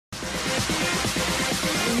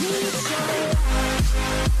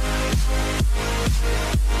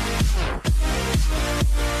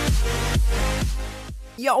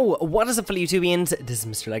Yo, what is up fellow YouTubians? This is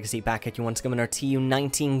Mr. Legacy back at you once again on our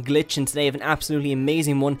TU19 glitch, and today I have an absolutely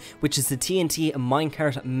amazing one, which is the TNT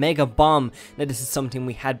Minecart Mega Bomb. Now this is something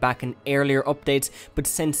we had back in earlier updates, but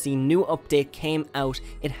since the new update came out,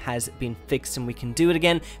 it has been fixed and we can do it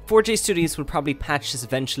again. 4J Studios will probably patch this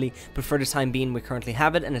eventually, but for the time being we currently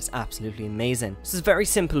have it and it's absolutely amazing. This is a very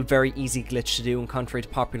simple, very easy glitch to do, and contrary to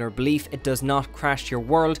popular belief, it does not crash your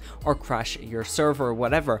world or crash your server or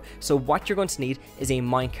whatever. So what you're going to need is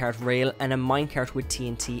a minecart rail and a minecart with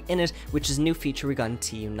TNT in it, which is a new feature we got in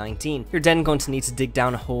TU19. You're then going to need to dig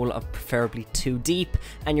down a hole of preferably 2 deep,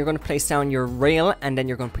 and you're going to place down your rail, and then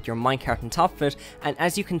you're going to put your minecart on top of it, and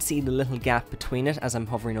as you can see the little gap between it as I'm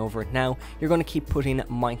hovering over it now, you're going to keep putting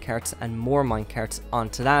minecarts and more minecarts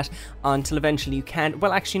onto that until eventually you can,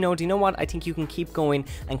 well actually no, do you know what, I think you can keep going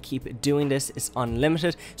and keep doing this. It's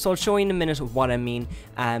unlimited, so I'll show you in a minute what I mean,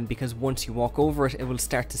 because once you walk over it, it will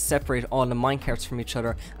start to separate all the minecarts from each other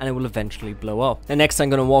and it will eventually blow up. Now next I'm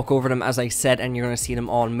going to walk over them as I said, and you're going to see them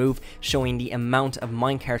all move, showing the amount of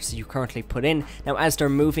minecarts that you currently put in. Now as they're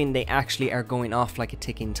moving, they actually are going off like a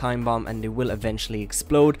ticking time bomb and they will eventually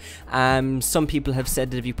explode. Some people have said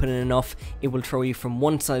that if you put in enough, it will throw you from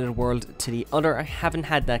one side of the world to the other. I haven't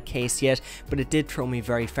had that case yet, but it did throw me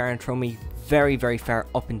very far and throw me very far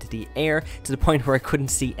up into the air to the point where I couldn't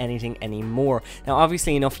see anything anymore. Now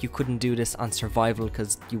obviously enough, you couldn't do this on survival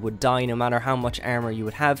because you would die no matter how much armor you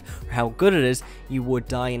would have or how good it is, you would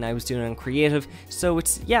die, and I was doing it on creative. So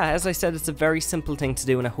it's, yeah, as I said, it's a very simple thing to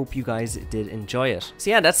do, and I hope you guys did enjoy it. So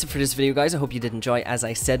yeah, that's it for this video guys. I hope you did enjoy. As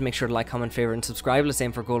I said, make sure to like, comment, favorite and subscribe. Let's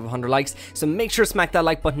aim for a goal of 100 likes, so make sure to smack that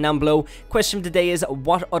like button down below. Question of the day is,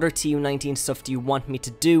 what other TU19 stuff do you want me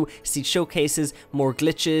to do? See showcases, more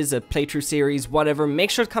glitches, a playthrough series, whatever. Make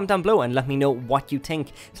sure to comment down below and let me know what you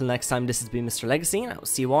think. Till next time, this has been Mr. Legacy, and I will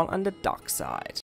see you all on the dark side.